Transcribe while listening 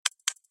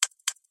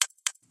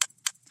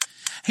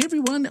Hey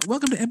everyone,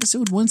 welcome to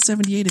episode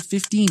 178 of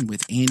 15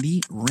 with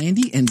Andy,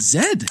 Randy, and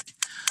Zed.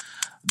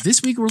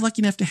 This week we're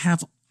lucky enough to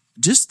have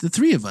just the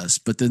three of us,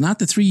 but they're not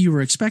the three you were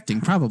expecting,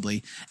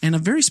 probably. And a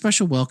very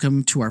special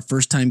welcome to our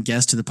first-time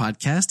guest to the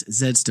podcast,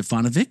 Zed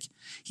Stefanovic.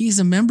 He's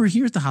a member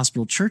here at the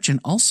Hospital Church and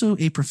also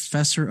a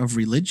professor of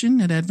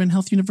religion at Advent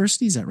Health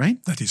University. Is that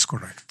right? That is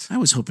correct. I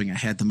was hoping I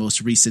had the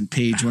most recent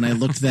page when I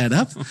looked that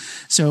up.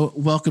 So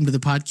welcome to the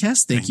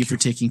podcast. Thank you for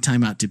taking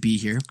time out to be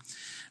here.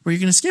 We're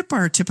going to skip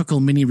our typical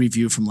mini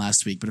review from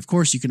last week, but of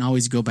course you can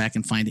always go back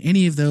and find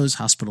any of those,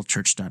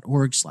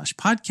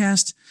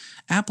 hospitalchurch.org/podcast,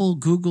 Apple,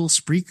 Google,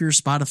 Spreaker,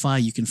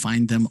 Spotify. You can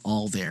find them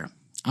all there.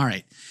 All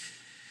right.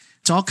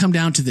 It's all come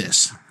down to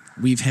this.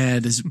 We've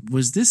had,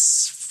 was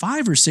this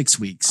 5 or 6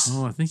 weeks?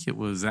 Oh, I think it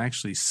was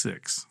actually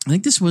 6. I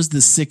think this was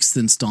the 6th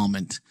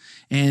installment.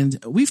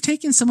 And we've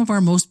taken some of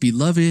our most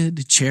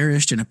beloved,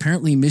 cherished, and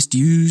apparently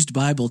misused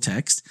Bible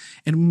text,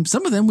 and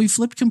some of them we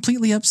flipped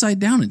completely upside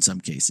down in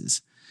some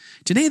cases.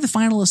 Today, the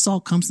final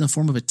assault comes in the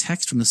form of a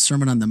text from the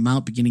Sermon on the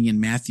Mount beginning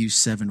in Matthew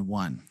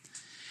 7:1.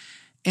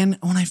 And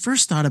when I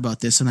first thought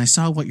about this and I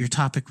saw what your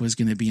topic was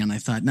going to be, and I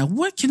thought, now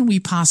what can we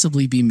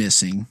possibly be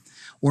missing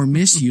or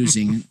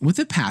misusing with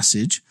a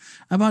passage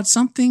about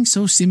something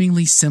so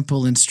seemingly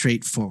simple and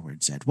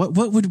straightforward, Zed? What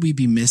would we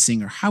be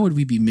missing, or how would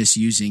we be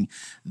misusing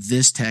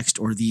this text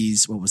or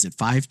these,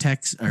 5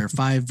 texts or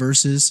 5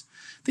 verses?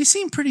 They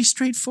seem pretty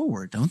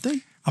straightforward, don't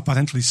they?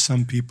 Apparently,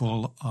 some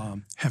people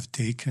have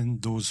taken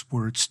those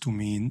words to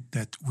mean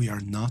that we are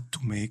not to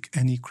make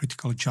any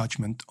critical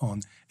judgment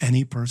on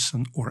any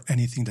person or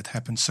anything that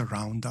happens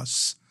around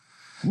us.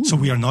 Ooh. So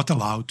we are not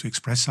allowed to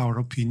express our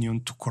opinion,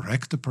 to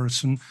correct a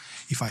person.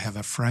 If I have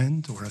a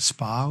friend or a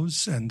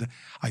spouse and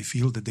I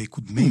feel that they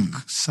could make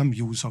some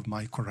use of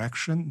my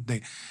correction,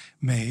 they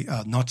may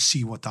not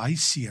see what I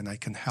see and I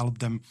can help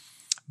them.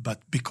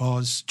 But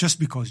just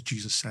because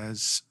Jesus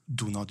says,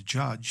 do not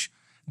judge,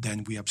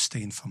 then we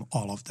abstain from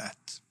all of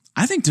that.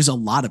 I think there's a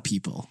lot of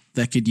people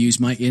that could use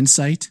my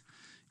insight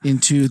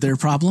into their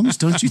problems.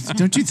 Don't you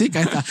think?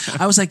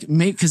 I was like,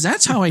 because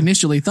that's how I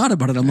initially thought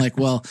about it. I'm like,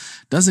 well,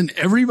 doesn't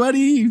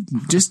everybody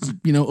just,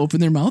 open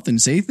their mouth and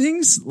say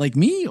things like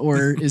me,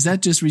 or is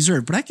that just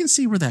reserved? But I can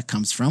see where that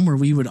comes from, where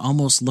we would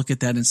almost look at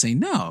that and say,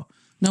 no,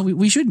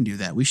 we shouldn't do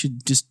that. We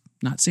should just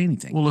not say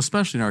anything. Well,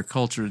 especially in our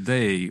culture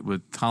today,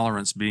 with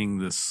tolerance being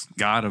this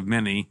God of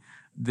many,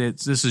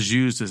 that this is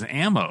used as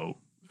ammo.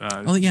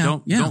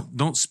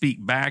 Don't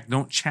speak back,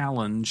 don't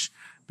challenge,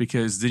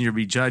 because then you'll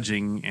be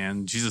judging,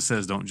 and Jesus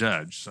says don't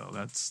judge. So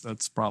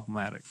that's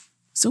problematic.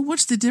 So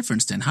what's the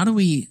difference then? How do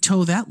we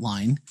toe that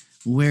line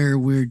where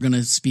we're going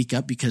to speak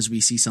up because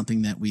we see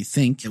something that we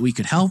think that we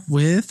could help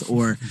with?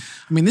 Or,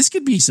 this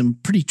could be some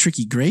pretty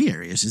tricky gray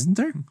areas, isn't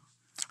there?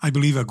 I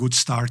believe a good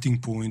starting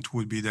point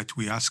would be that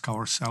we ask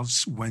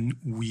ourselves, when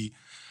we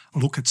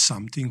look at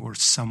something or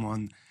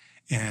someone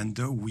and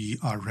we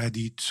are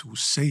ready to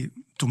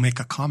make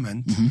a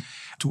comment,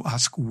 to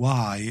ask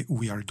why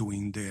we are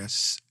doing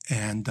this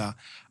and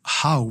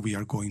how we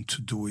are going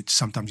to do it.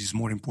 Sometimes it's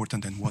more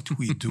important than what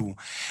we do,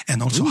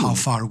 and also how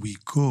far we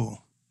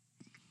go.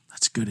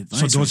 That's good advice.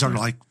 So those are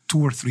like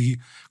 2 or 3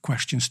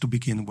 questions to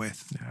begin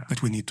with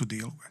that we need to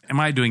deal with. Am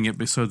I doing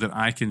it so that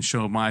I can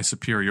show my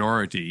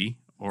superiority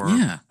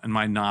and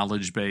my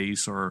knowledge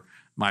base or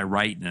my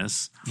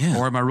rightness,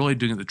 or am I really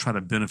doing it to try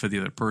to benefit the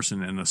other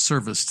person and a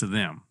service to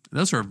them?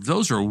 Those are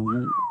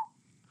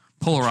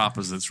polar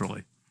opposites,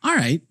 really. All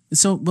right.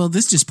 So,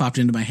 this just popped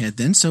into my head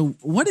then. So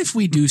what if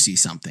we do see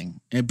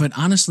something, but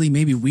honestly,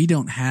 maybe we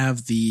don't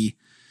have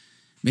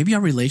maybe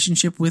our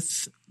relationship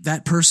with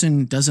that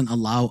person doesn't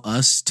allow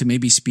us to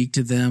maybe speak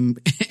to them.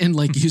 And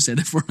like you said,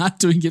 if we're not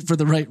doing it for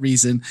the right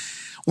reason,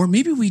 or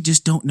maybe we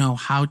just don't know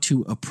how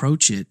to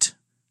approach it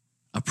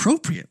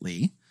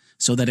appropriately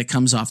so that it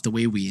comes off the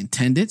way we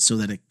intend it, so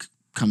that it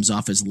comes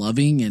off as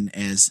loving and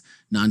as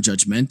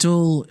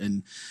non-judgmental.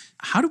 And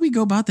how do we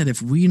go about that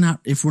if we're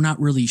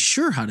not really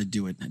sure how to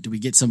do it? Do we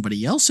get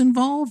somebody else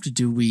involved?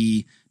 Do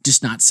we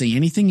just not say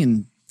anything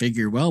and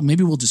figure, well,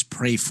 maybe we'll just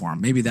pray for them.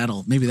 Maybe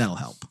that'll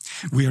help.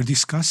 We are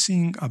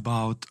discussing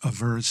about a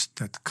verse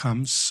that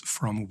comes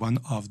from one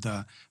of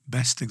the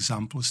best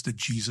examples that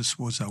Jesus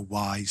was a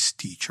wise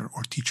teacher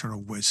or teacher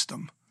of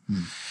wisdom.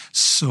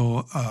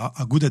 So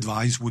a good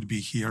advice would be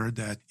here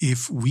that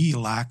if we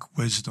lack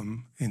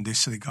wisdom in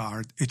this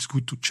regard, it's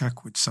good to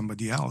check with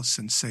somebody else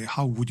and say,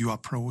 how would you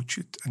approach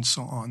it, and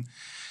so on.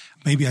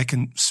 Maybe I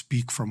can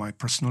speak from my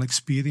personal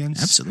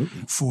experience.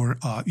 Absolutely. For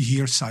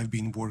years, I've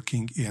been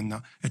working in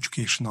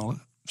educational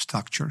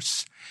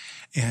structures.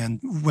 And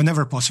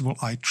whenever possible,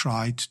 I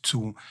tried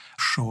to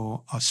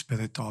show a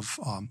spirit of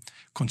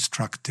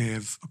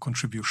constructive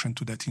contribution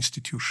to that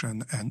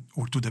institution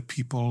or to the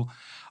people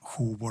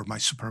who were my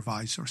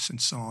supervisors and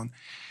so on.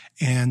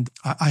 And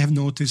I have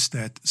noticed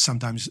that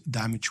sometimes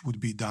damage would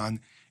be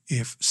done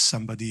if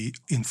somebody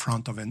in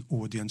front of an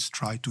audience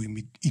tried to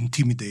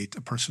intimidate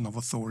a person of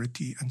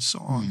authority and so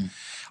on.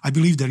 I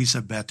believe there is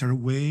a better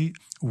way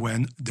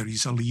when there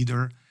is a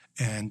leader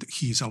and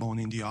he's alone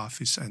in the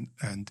office.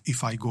 And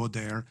if I go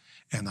there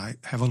and I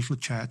have a little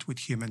chat with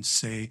him and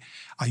say,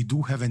 I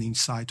do have an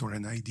insight or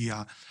an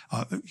idea,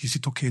 is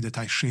it okay that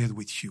I share it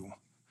with you?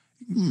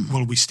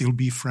 Will we still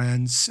be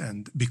friends?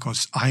 And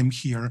because I'm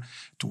here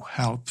to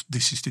help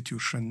this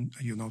institution,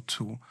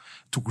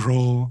 to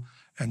grow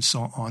and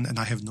so on. And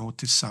I have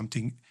noticed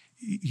something,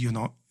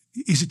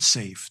 is it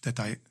safe that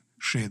I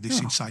share this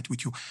insight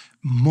with you?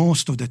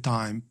 Most of the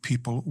time,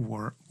 people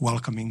were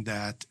welcoming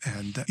that,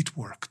 and it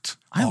worked.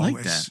 I always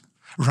like that.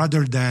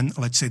 Rather than,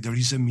 let's say, there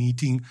is a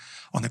meeting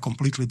on a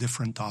completely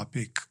different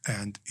topic,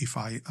 and if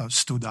I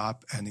stood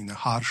up and in a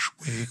harsh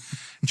way,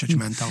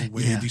 judgmental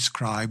way,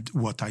 described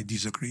what I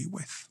disagree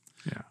with.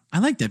 Yeah, I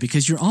like that,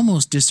 because you're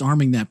almost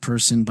disarming that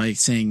person by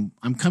saying,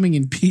 I'm coming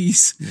in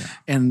peace,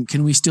 and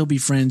can we still be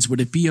friends? Would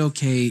it be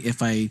okay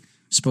if I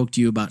spoke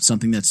to you about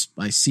something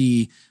I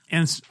see?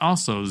 And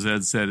also,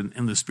 Zed said,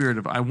 in the spirit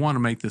of, I want to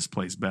make this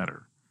place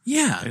better.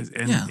 Yeah.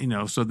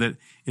 And so that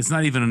it's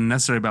not even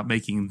necessarily about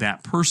making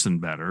that person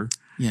better.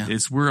 Yeah.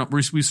 It's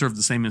we serve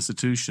the same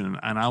institution,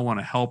 and I want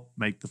to help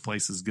make the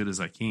place as good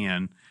as I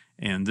can.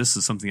 And this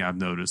is something I've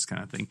noticed,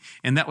 kind of thing.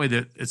 And that way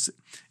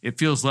it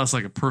feels less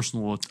like a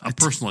personal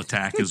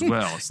attack as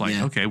well. It's like,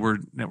 okay, we're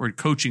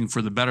coaching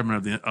for the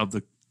betterment of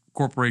the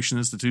corporation,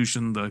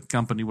 institution, the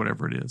company,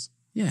 whatever it is.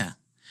 Yeah.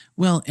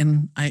 Well,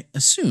 and I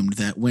assumed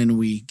that when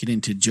we get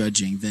into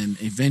judging, then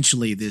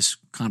eventually this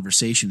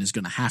conversation is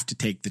going to have to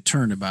take the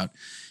turn about,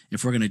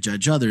 if we're going to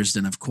judge others,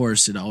 then of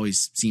course it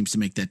always seems to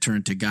make that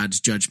turn to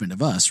God's judgment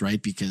of us,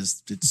 right?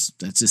 Because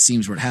that just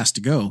seems where it has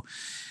to go,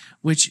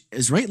 which,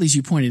 as rightly as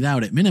you pointed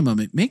out, at minimum,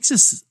 it makes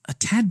us a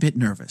tad bit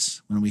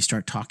nervous when we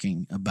start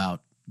talking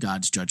about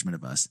God's judgment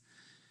of us.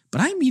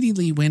 But I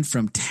immediately went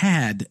from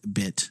tad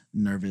bit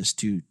nervous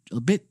to a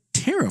bit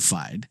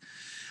terrified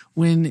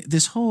when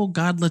this whole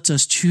God lets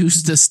us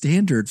choose the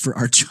standard for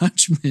our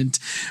judgment,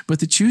 but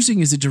the choosing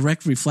is a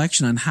direct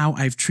reflection on how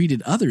I've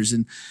treated others.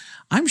 And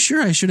I'm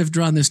sure I should have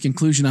drawn this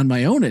conclusion on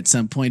my own at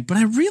some point, but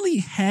I really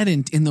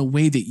hadn't in the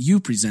way that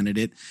you presented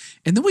it.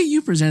 And the way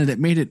you presented it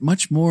made it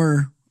much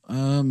more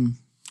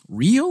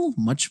real,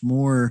 much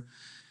more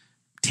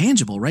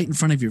tangible, right in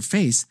front of your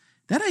face.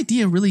 That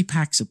idea really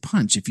packs a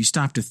punch if you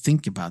stop to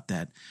think about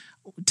that.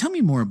 Tell me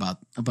more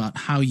about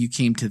how you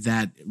came to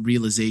that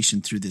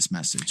realization through this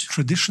message.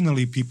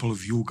 Traditionally, people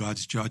view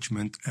God's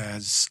judgment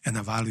as an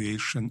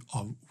evaluation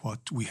of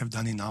what we have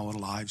done in our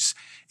lives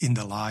in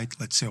the light,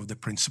 let's say, of the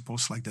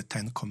principles like the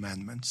Ten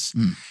Commandments.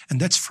 And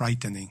that's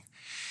frightening,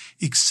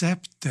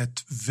 except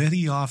that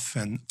very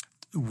often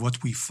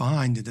what we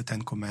find in the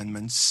Ten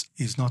Commandments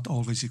is not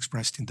always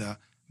expressed in the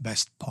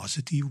best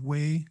positive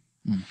way.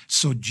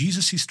 So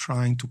Jesus is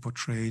trying to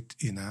portray it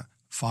in a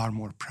far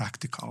more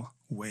practical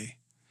way,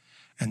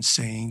 and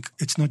saying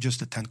it's not just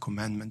the Ten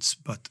Commandments,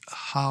 but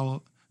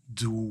how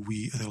do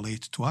we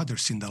relate to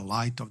others in the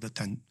light of the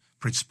 10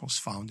 principles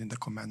found in the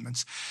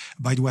commandments.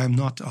 By the way, I'm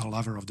not a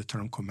lover of the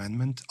term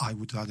commandment. I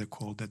would rather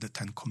call that the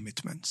 10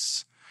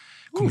 commitments.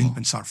 Ooh.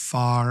 Commitments are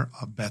far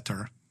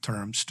better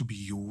terms to be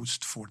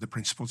used for the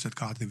principles that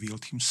God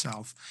revealed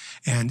himself.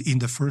 And in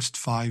the first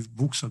 5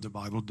 books of the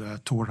Bible,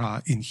 the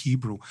Torah in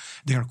Hebrew,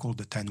 they are called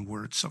the 10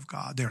 words of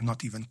God. They are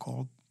not even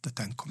called the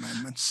 10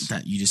 Commandments.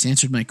 That you just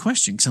answered my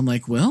question. Because I'm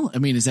like, well, I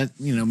mean, is that,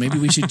 maybe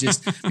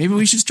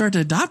we should start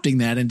adopting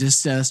that and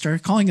just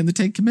start calling them the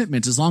 10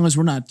 Commitments. As long as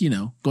we're not,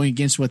 going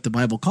against what the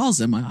Bible calls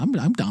them,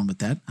 I'm down with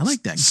that. I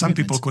like that. Some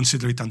people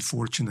consider it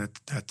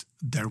unfortunate that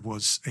there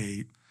was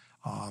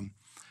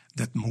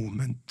that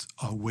movement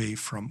away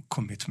from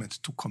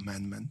commitment to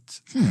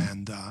commandment.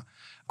 And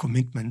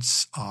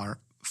commitments are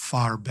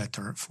far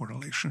better for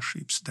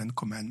relationships than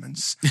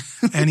commandments.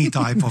 Any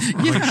type of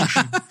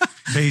relationship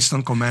based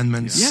on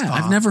commandments. Yeah,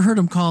 I've never heard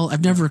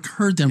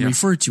them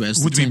referred to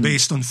as would be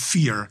based on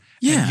fear.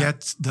 Yeah. And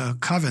yet the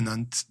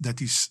covenant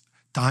that is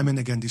time and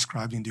again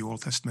described in the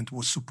Old Testament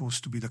was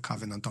supposed to be the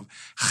covenant of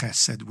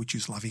chesed, which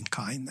is loving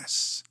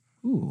kindness.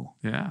 Ooh.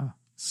 Yeah.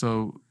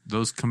 So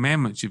those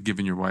commandments you've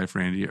given your wife,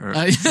 Randy, are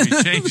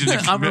changing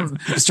the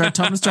commitment. I'm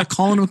gonna start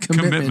calling them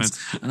commitments.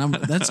 And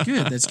that's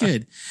good. That's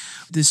good.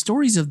 The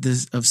stories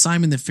of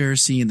Simon the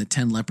Pharisee and the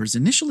 10 lepers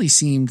initially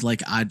seemed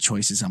like odd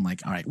choices. I'm like,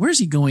 all right, where's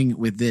he going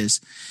with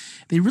this?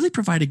 They really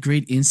provide a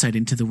great insight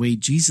into the way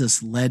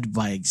Jesus led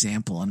by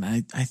example. And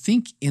I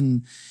think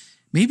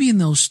maybe in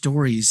those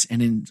stories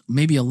and in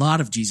maybe a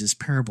lot of Jesus'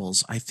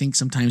 parables, I think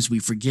sometimes we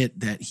forget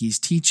that he's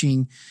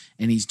teaching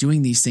and he's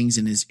doing these things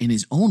in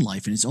his own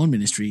life, in his own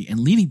ministry, and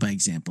leading by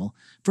example,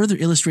 further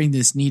illustrating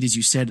this need, as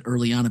you said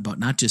early on, about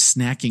not just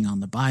snacking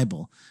on the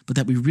Bible, but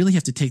that we really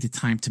have to take the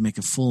time to make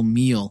a full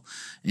meal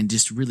and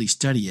just really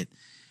study it.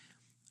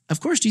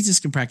 Of course, Jesus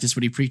can practice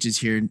what he preaches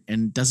here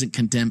and doesn't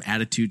condemn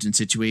attitudes and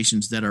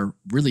situations that are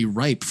really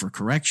ripe for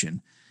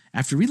correction.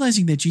 After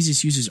realizing that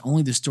Jesus uses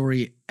only the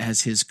story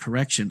as his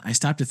correction, I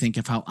stopped to think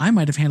of how I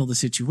might have handled the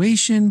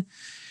situation.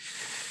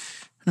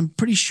 And I'm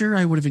pretty sure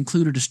I would have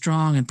included a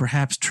strong and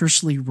perhaps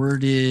tersely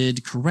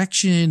worded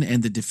correction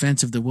and the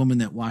defense of the woman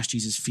that washed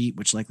Jesus' feet,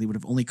 which likely would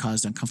have only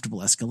caused uncomfortable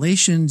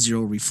escalation,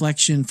 zero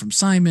reflection from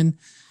Simon.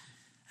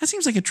 That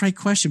seems like a trite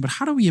question, but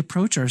how do we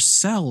approach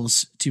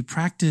ourselves to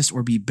practice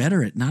or be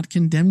better at not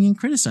condemning and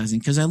criticizing?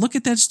 Because I look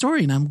at that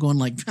story and I'm going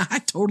like, I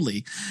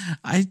totally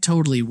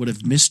would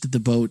have missed the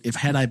boat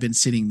had I been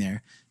sitting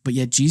there. But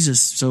yet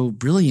Jesus so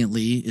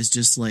brilliantly is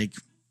just like,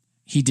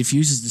 he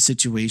diffuses the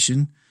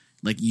situation.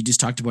 Like you just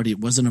talked about, it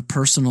wasn't a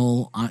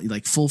personal,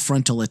 like full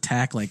frontal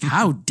attack, like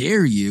how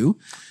dare you,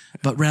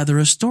 but rather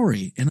a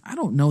story. And I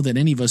don't know that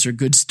any of us are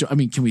good.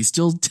 Can we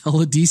still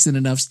tell a decent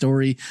enough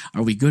story?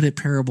 Are we good at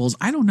parables?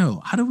 I don't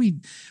know. How do we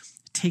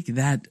take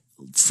that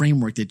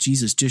framework that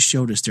Jesus just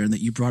showed us there and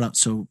that you brought out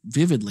so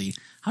vividly?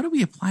 How do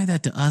we apply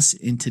that to us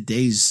in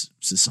today's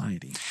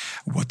society?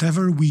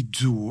 Whatever we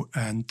do,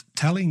 and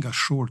telling a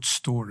short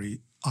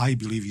story, I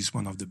believe, is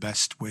one of the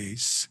best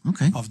ways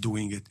of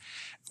doing it.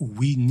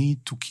 We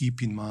need to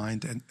keep in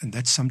mind, and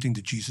that's something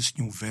that Jesus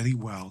knew very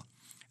well,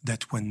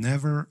 that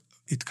whenever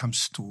it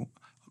comes to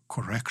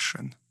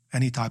correction,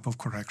 any type of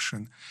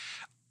correction,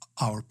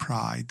 our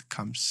pride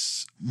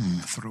comes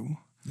through.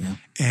 Yeah.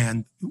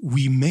 And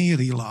we may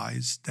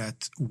realize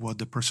that what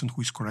the person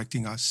who is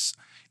correcting us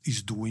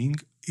is doing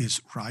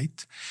is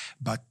right,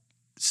 but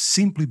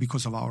simply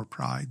because of our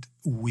pride,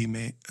 we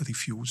may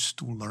refuse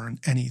to learn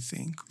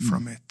anything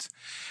from it.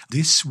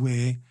 This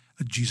way,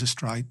 Jesus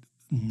tried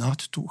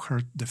not to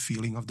hurt the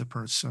feeling of the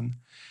person,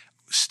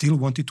 still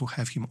wanted to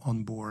have him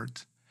on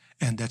board,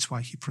 and that's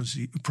why he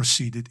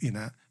proceeded in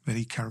a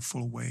very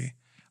careful way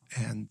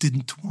and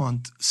didn't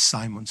want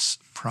Simon's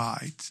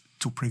pride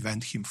to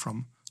prevent him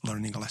from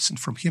learning a lesson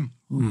from him.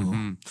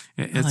 Mm-hmm.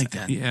 I like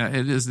that. Yeah,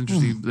 it is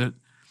interesting that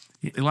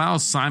it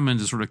allows Simon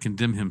to sort of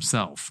condemn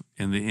himself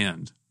in the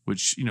end,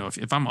 which,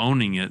 if I'm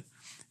owning it,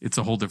 it's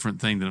a whole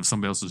different thing than if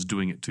somebody else is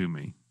doing it to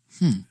me.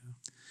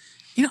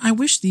 I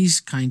wish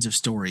these kinds of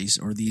stories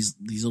or these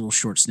little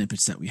short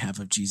snippets that we have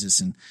of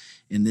Jesus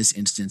in this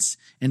instance,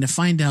 and to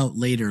find out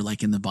later,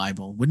 like in the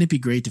Bible, wouldn't it be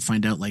great to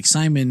find out like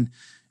Simon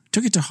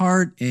took it to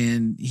heart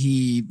and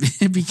he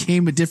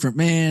became a different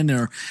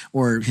man,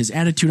 or his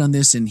attitude on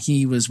this, and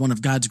he was one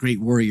of God's great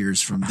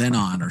warriors from then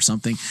on or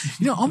something.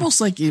 Almost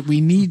like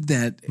we need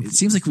that. It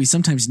seems like we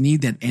sometimes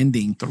need that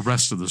ending. The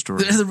rest of the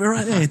story.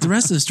 The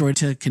rest of the story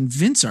to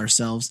convince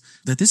ourselves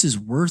that this is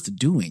worth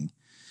doing.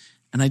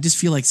 And I just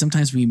feel like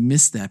sometimes we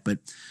miss that. But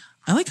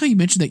I like how you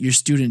mentioned that your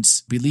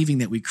students believing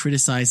that we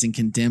criticize and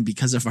condemn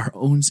because of our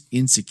own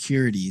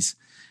insecurities.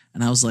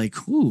 And I was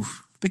like, ooh.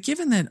 But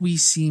given that we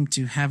seem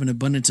to have an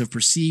abundance of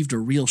perceived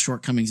or real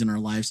shortcomings in our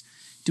lives,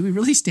 do we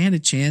really stand a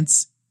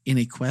chance in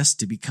a quest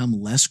to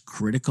become less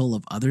critical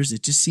of others?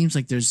 It just seems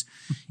like there's,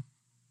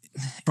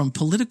 from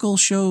political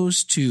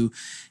shows to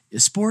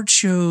sports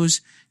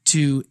shows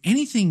to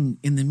anything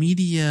in the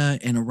media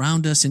and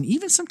around us, and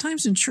even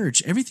sometimes in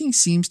church, everything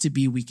seems to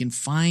be we can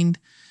find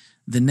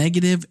the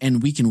negative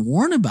and we can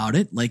warn about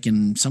it, like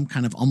in some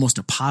kind of almost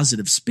a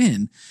positive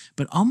spin,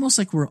 but almost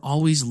like we're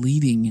always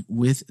leading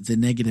with the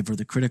negative or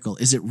the critical.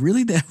 Is it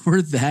really that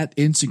we're that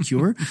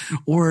insecure?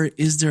 Or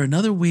is there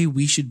another way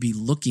we should be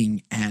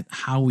looking at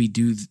how we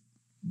do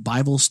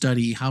Bible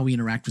study, how we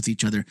interact with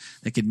each other,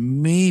 that could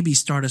maybe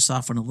start us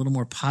off on a little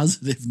more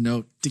positive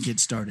note to get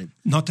started?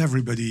 Not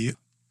everybody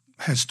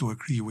has to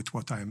agree with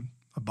what I'm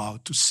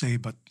about to say,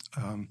 but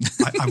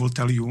I will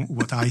tell you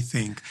what I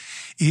think.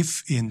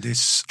 If in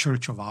this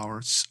church of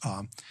ours,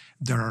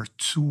 there are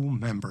two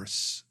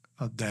members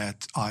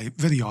that I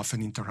very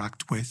often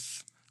interact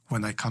with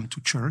when I come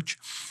to church,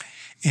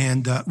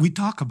 and we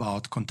talk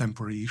about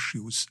contemporary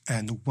issues,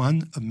 and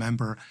one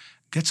member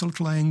gets a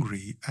little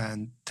angry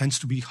and tends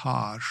to be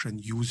harsh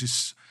and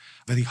uses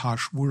very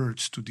harsh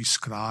words to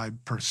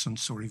describe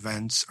persons or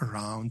events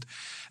around.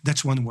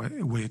 That's one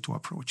way to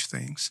approach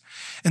things.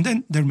 And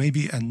then there may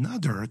be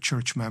another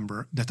church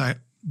member that I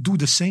do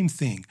the same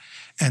thing.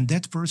 And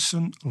that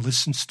person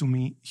listens to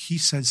me, he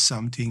says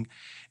something,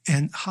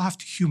 and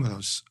half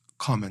humorous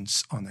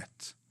comments on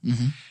it.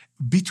 Mm-hmm.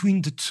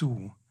 Between the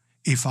two,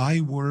 if I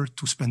were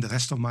to spend the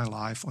rest of my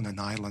life on an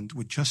island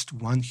with just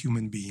one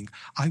human being,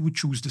 I would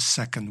choose the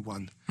second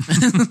one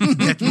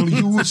that will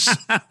use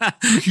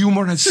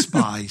humor as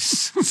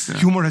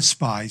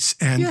spice,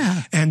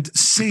 and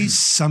say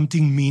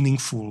something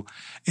meaningful.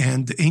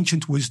 And the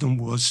ancient wisdom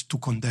was to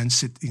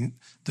condense it in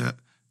the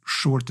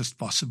shortest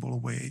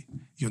possible way,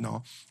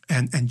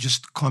 and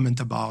just comment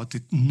about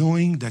it,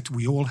 knowing that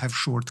we all have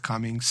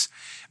shortcomings,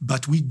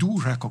 but we do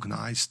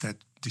recognize that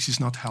this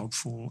is not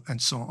helpful,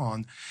 and so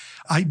on.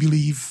 I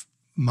believe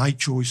my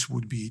choice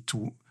would be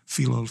to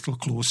feel a little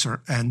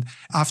closer. And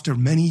after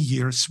many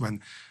years,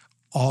 when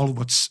all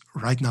what's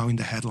right now in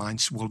the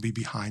headlines will be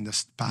behind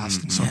us,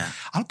 past, and so on,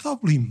 I'll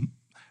probably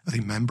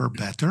remember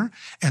better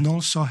and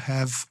also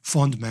have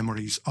fond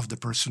memories of the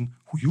person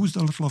who used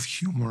a little of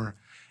humor.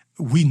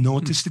 We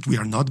noticed it. We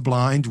are not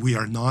blind. We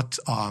are not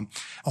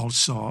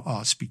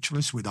also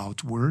speechless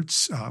without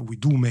words. We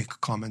do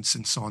make comments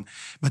and so on.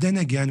 But then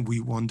again, we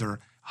wonder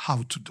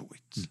how to do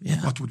it. Yeah.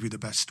 What would be the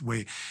best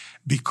way?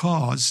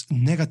 Because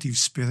negative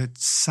spirit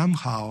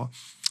somehow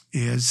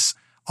is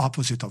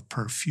opposite of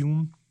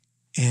perfume.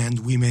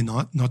 And we may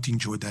not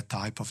enjoy that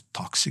type of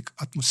toxic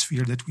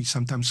atmosphere that we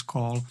sometimes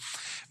call,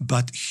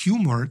 but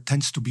humor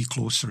tends to be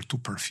closer to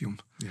perfume.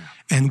 Yeah.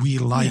 And we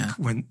like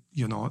when,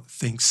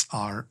 things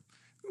are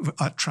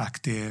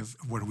attractive,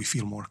 where we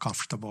feel more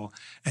comfortable.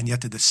 And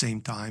yet at the same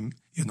time,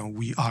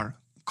 we are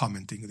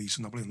commenting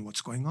reasonably on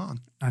what's going on.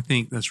 I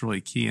think that's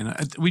really key. And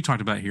we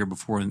talked about here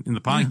before in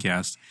the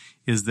podcast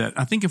is that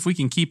I think if we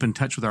can keep in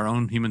touch with our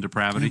own human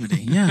depravity.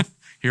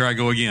 Here I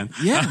go again.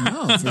 Yeah,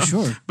 no, for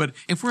sure. But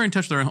if we're in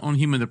touch with our own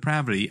human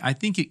depravity, I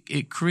think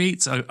it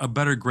creates a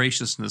better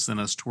graciousness in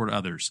us toward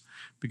others,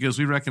 because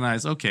we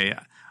recognize, okay,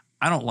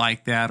 I don't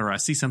like that, or I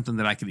see something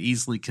that I could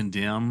easily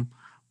condemn,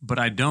 but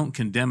I don't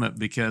condemn it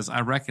because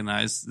I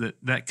recognize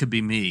that could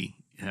be me,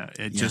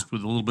 just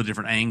with a little bit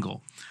different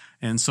angle.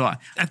 And so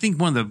I think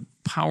one of the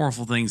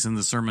powerful things in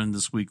the sermon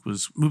this week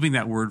was moving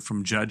that word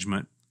from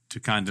judgment to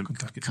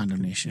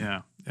condemnation.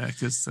 Yeah,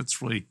 because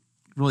that's really,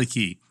 really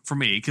key for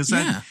me. Because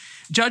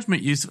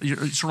judgment, you're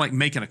sort of like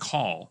making a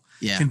call.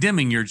 Yeah.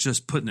 Condemning, you're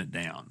just putting it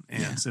down.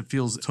 And so it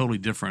feels totally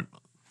different.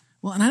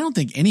 Well, and I don't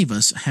think any of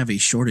us have a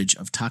shortage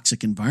of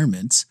toxic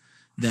environments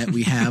that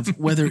we have,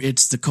 whether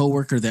it's the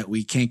coworker that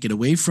we can't get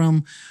away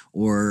from,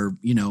 or,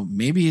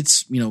 maybe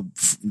it's,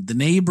 the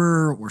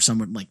neighbor, or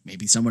someone like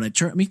maybe someone at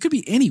church. I mean, it could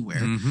be anywhere.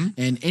 Mm-hmm.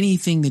 And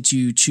anything that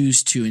you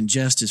choose to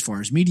ingest as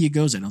far as media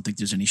goes, I don't think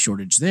there's any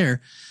shortage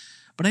there.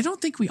 But I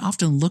don't think we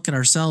often look at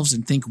ourselves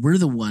and think we're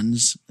the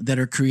ones that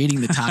are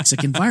creating the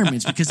toxic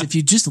environments. Because if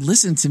you just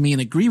listen to me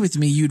and agree with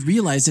me, you'd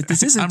realize that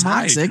this isn't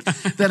toxic,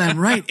 that I'm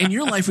right. And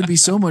your life would be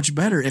so much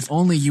better if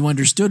only you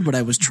understood what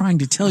I was trying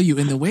to tell you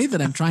in the way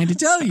that I'm trying to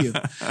tell you.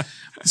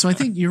 So I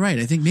think you're right.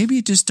 I think maybe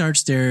it just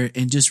starts there,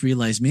 and just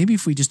realize maybe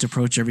if we just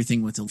approach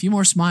everything with a few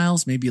more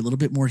smiles, maybe a little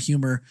bit more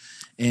humor,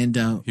 and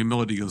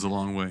humility goes a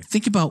long way.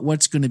 Think about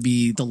what's going to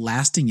be the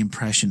lasting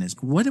impression. Is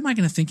what am I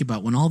going to think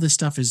about when all this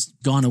stuff is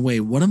gone away?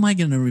 What am I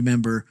going to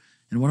remember,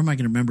 and what am I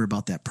going to remember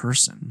about that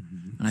person?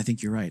 Mm-hmm. And I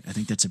think you're right. I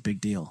think that's a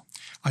big deal.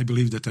 I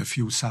believe that a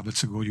few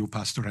Sabbaths ago, you,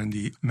 Pastor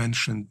Andy,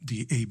 mentioned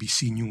the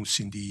ABC News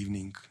in the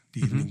evening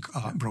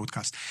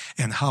broadcast,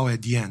 and how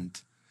at the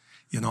end,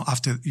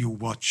 after you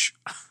watch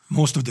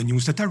most of the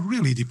news that are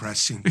really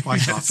depressing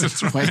quite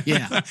often. Right.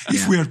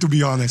 If we are to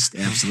be honest.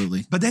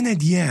 Absolutely. But then at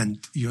the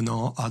end,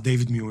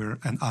 David Muir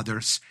and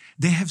others,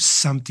 they have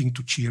something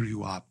to cheer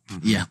you up.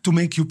 Yeah. To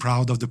make you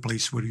proud of the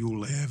place where you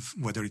live,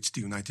 whether it's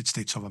the United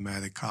States of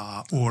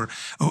America or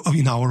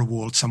in our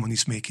world, someone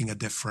is making a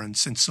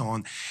difference and so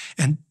on.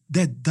 And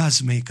that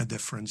does make a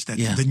difference, that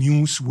the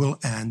news will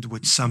end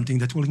with something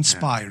that will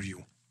inspire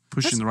you.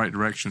 Push in the right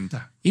direction.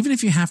 Even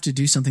if you have to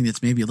do something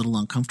that's maybe a little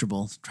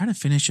uncomfortable, try to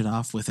finish it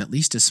off with at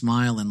least a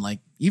smile, and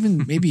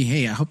even maybe,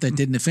 hey, I hope that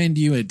didn't offend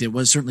you. It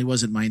certainly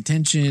wasn't my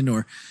intention,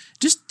 or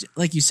just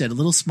like you said, a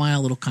little smile,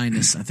 a little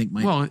kindness, I think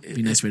might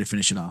be a nice way to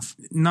finish it off.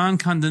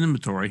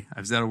 Non-condemnatory.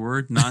 Is that a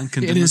word?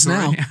 Non-condemnatory. It is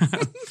now.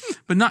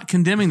 But not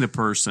condemning the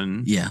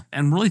person. Yeah.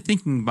 And really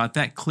thinking about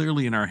that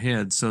clearly in our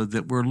head, so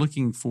that we're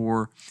looking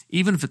for,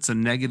 even if it's a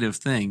negative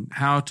thing,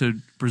 how to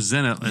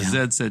present it, as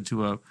Zed said,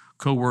 to a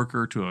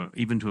coworker,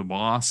 even to a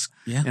boss,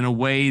 in a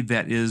way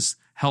that is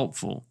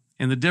helpful.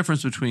 And the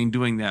difference between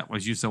doing that,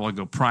 as you said,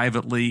 go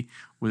privately,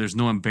 where there's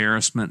no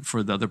embarrassment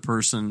for the other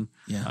person,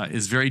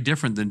 is very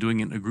different than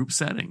doing it in a group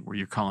setting where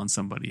you're calling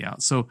somebody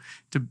out. So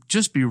to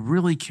just be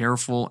really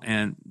careful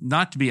and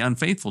not to be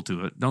unfaithful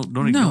to it. Don't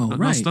ignore.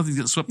 Nothing's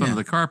getting swept under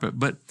the carpet,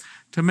 but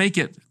to make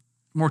it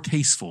more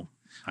tasteful,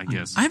 I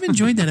guess. I've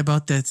enjoyed that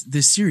about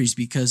this series,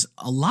 because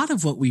a lot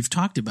of what we've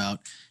talked about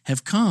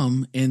have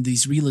come in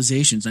these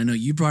realizations. I know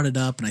you brought it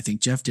up, and I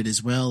think Jeff did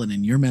as well, and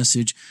in your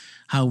message,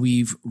 how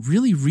we've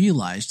really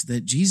realized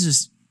that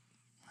Jesus,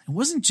 it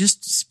wasn't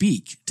just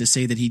speak to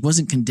say that he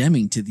wasn't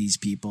condemning to these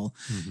people.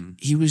 Mm-hmm.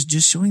 He was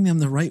just showing them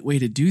the right way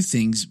to do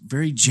things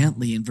very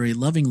gently and very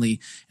lovingly,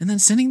 and then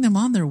sending them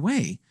on their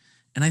way.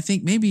 And I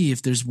think maybe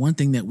if there's one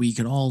thing that we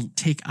could all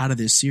take out of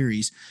this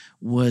series,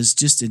 was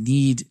just a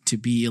need to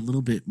be a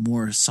little bit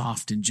more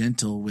soft and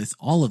gentle with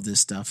all of this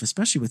stuff,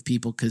 especially with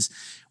people. Because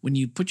when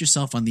you put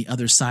yourself on the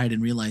other side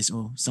and realize,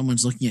 oh,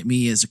 someone's looking at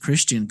me as a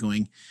Christian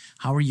going,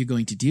 how are you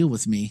going to deal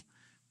with me?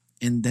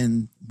 And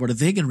then what are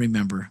they going to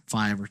remember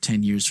 5 or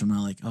 10 years from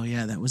now? Like, oh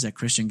yeah, that was that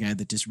Christian guy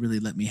that just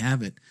really let me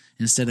have it.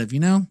 Instead of,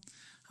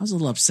 I was a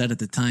little upset at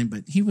the time,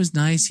 but he was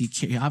nice.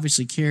 He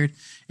obviously cared.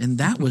 And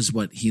that was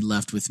what he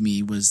left with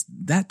me, was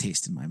that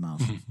taste in my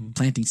mouth,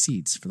 planting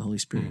seeds for the Holy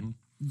Spirit.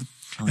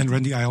 Mm-hmm. And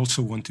Randy, I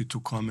also wanted to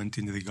comment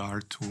in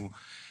regard to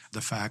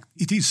the fact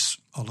it is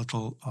a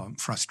little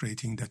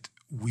frustrating that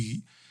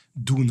we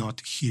do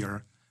not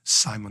hear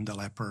Simon the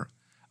leper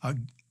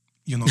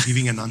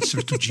giving an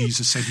answer to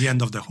Jesus at the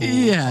end of the whole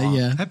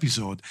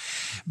episode.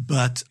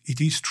 But it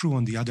is true,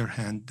 on the other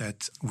hand,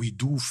 that we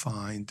do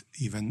find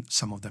even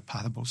some of the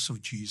parables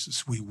of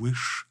Jesus. We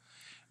wish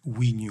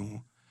we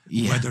knew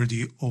whether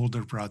the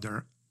older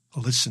brother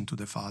listened to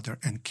the father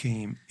and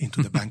came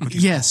into the banquet.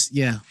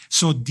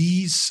 So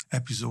these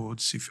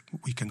episodes, if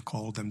we can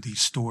call them these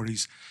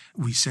stories,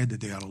 we said that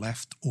they are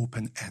left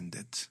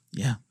open-ended.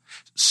 Yeah.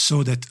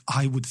 So that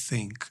I would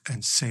think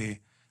and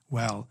say,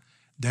 well,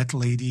 that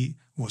lady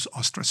was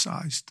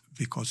ostracized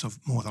because of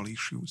moral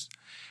issues.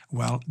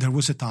 Well, there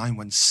was a time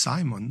when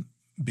Simon,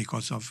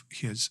 because of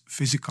his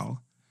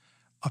physical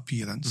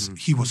appearance,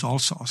 he was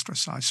also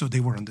ostracized. So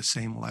they were on the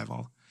same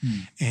level.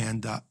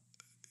 And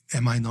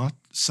am I not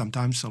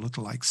sometimes a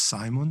little like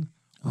Simon?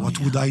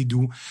 What would I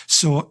do?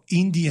 So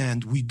in the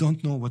end, we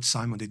don't know what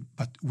Simon did,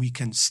 but we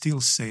can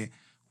still say,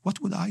 what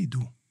would I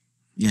do?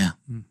 Yeah.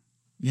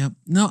 Yep.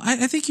 No,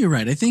 I think you're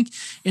right. I think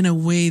in a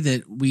way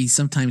that we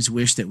sometimes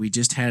wish that we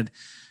just had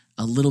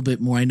a little bit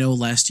more. I know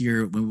last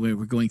year when we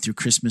were going through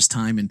Christmas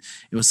time and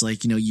it was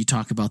like, you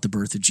talk about the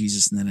birth of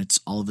Jesus and then it's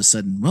all of a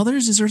sudden, well,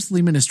 there's his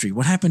earthly ministry.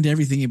 What happened to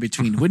everything in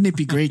between? Wouldn't it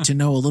be great to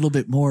know a little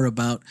bit more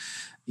about,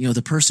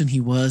 the person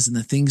he was and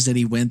the things that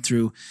he went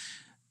through?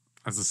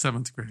 As a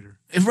seventh grader.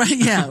 Right.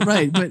 Yeah.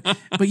 Right.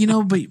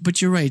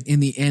 But you're right.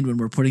 In the end, when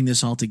we're putting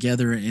this all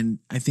together, and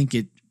I think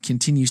it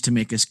continues to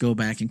make us go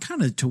back and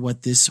kind of to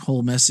what this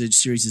whole message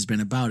series has been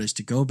about, is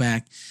to go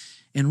back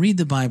and read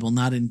the Bible,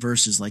 not in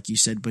verses like you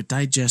said, but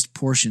digest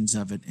portions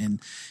of it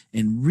and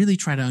really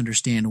try to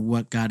understand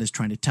what God is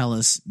trying to tell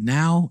us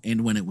now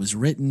and when it was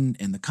written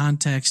and the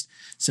context.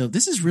 So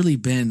this has really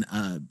been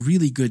a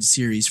really good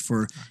series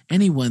for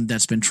anyone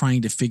that's been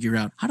trying to figure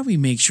out, how do we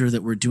make sure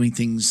that we're doing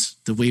things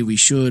the way we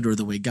should or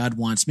the way God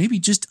wants? Maybe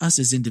just us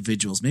as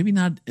individuals, maybe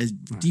not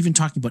even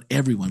talking about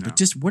everyone, but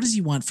just what does he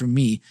want from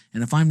me?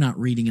 And if I'm not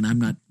reading and I'm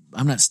not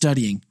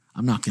studying,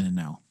 I'm not going to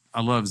know.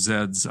 I love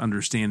Zed's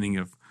understanding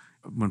of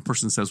when a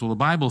person says, well, the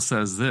Bible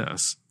says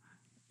this,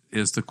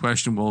 is the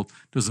question, well,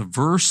 does a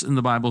verse in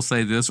the Bible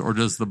say this, or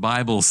does the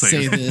Bible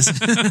say this?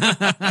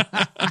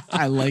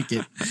 I like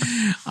it.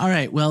 All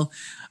right. Well,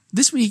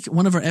 this week,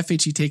 one of our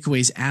FHE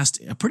takeaways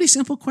asked a pretty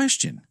simple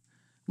question.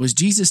 Was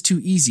Jesus too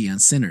easy on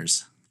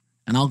sinners?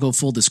 And I'll go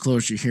full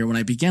disclosure here. When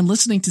I began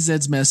listening to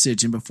Zed's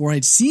message and before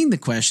I'd seen the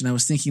question, I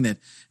was thinking that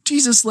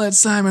Jesus let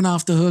Simon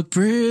off the hook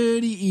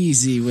pretty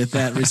easy with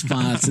that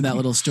response and that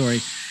little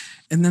story.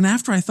 And then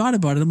after I thought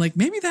about it, I'm like,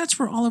 maybe that's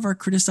where all of our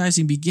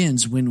criticizing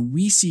begins, when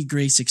we see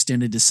grace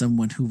extended to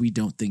someone who we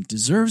don't think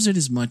deserves it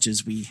as much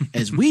as we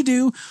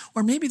do,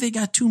 or maybe they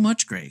got too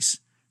much grace.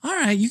 All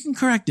right, you can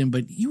correct him,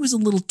 but he was a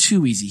little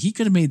too easy. He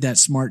could have made that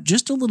smart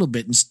just a little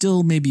bit and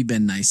still maybe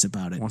been nice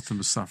about it. Want them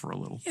to suffer a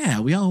little. Yeah,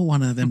 we all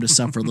want them to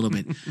suffer a little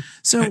bit.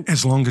 So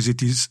as long as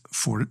it is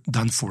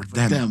done for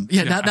them.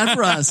 Yeah, not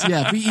for us.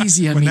 Yeah, be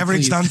easy on Whenever me,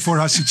 it's done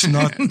for us, it's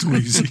not too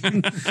easy.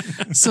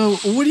 So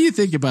what do you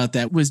think about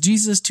that? Was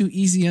Jesus too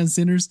easy on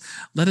sinners?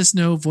 Let us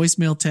know.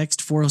 Voicemail, text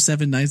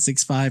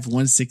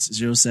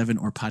 407-965-1607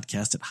 or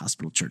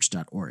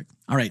podcast@hospitalchurch.org.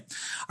 All right.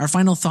 Our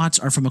final thoughts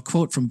are from a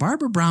quote from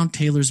Barbara Brown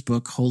Taylor's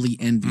book, Holy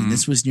Envy. And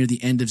this was near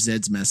the end of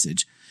Zed's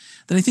message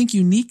that I think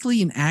uniquely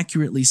and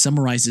accurately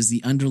summarizes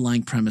the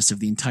underlying premise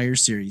of the entire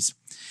series.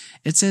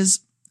 It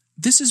says,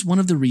 "This is one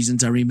of the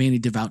reasons I remain a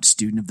devout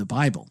student of the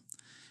Bible,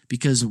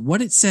 because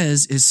what it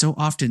says is so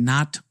often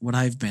not what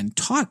I've been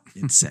taught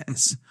it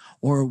says,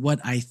 or what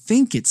I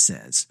think it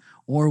says,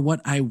 or what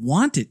I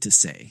want it to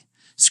say.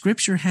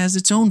 Scripture has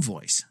its own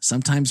voice,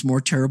 sometimes more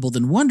terrible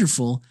than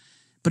wonderful,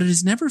 but it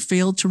has never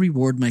failed to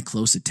reward my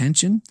close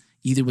attention,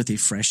 either with a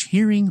fresh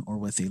hearing or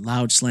with a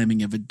loud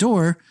slamming of a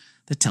door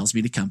that tells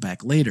me to come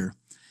back later.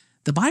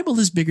 The Bible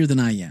is bigger than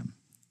I am.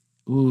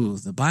 Ooh,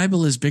 the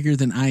Bible is bigger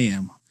than I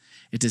am.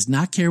 It does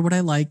not care what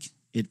I like.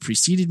 It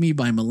preceded me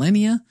by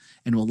millennia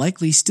and will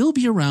likely still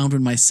be around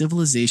when my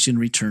civilization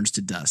returns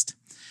to dust."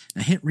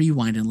 Now hit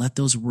rewind and let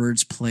those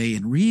words play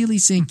and really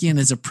sink in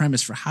as a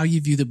premise for how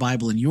you view the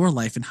Bible in your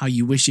life and how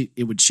you wish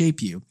it would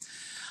shape you.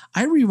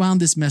 I rewound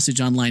this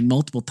message online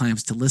multiple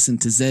times to listen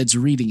to Zed's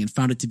reading and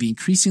found it to be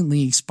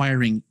increasingly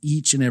inspiring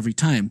each and every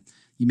time.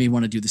 You may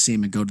want to do the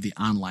same and go to the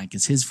online,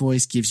 because his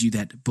voice gives you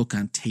that book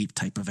on tape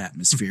type of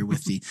atmosphere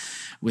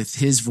with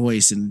his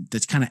voice, and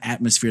that's kind of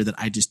atmosphere that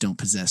I just don't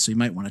possess. So you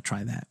might want to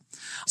try that.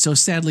 So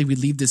sadly, we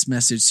leave this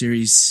message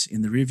series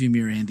in the rearview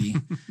mirror, Andy.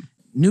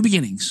 New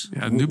beginnings.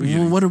 Yeah, new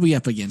beginnings. What are we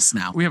up against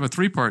now? We have a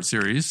 3-part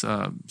series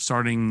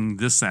starting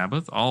this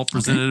Sabbath, all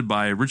presented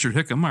by Richard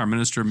Hickam, our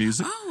minister of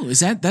music. Oh,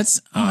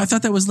 I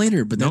thought that was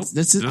later, but nope,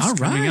 that's it. All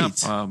right.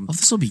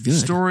 This will be good.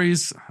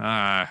 Stories,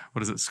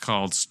 what is it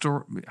called?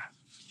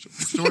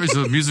 Stories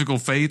of musical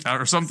faith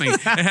or something.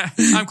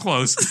 I'm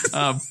close.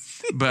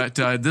 But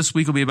this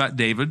week will be about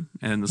David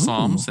and the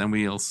Psalms, and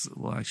we'll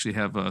actually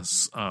have a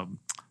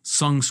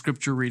sung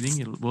scripture reading.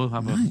 It'll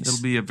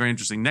be very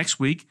interesting. Next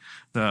week,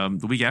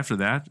 the week after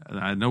that,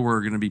 I know we're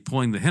going to be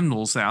pulling the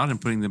hymnals out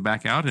and putting them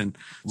back out, and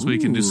so we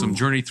can do some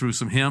journey through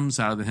some hymns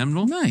out of the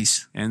hymnal.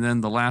 Nice. And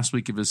then the last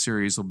week of his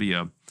series will be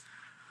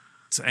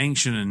it's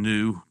ancient and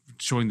new,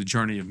 showing the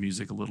journey of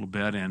music a little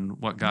bit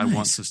and what God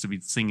wants us to be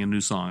singing a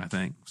new song, I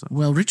think. So.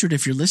 Well, Richard,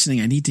 if you're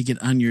listening, I need to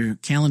get on your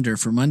calendar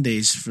for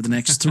Mondays for the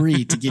next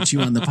 3 to get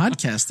you on the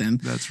podcast then.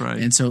 That's right.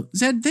 And so,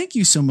 Zed, thank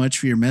you so much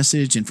for your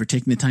message and for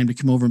taking the time to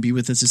come over and be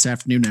with us this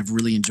afternoon. I've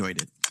really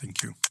enjoyed it.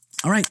 Thank you.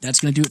 All right, that's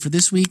going to do it for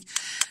this week.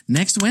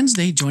 Next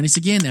Wednesday, join us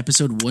again,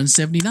 episode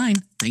 179.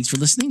 Thanks for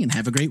listening and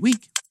have a great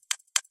week.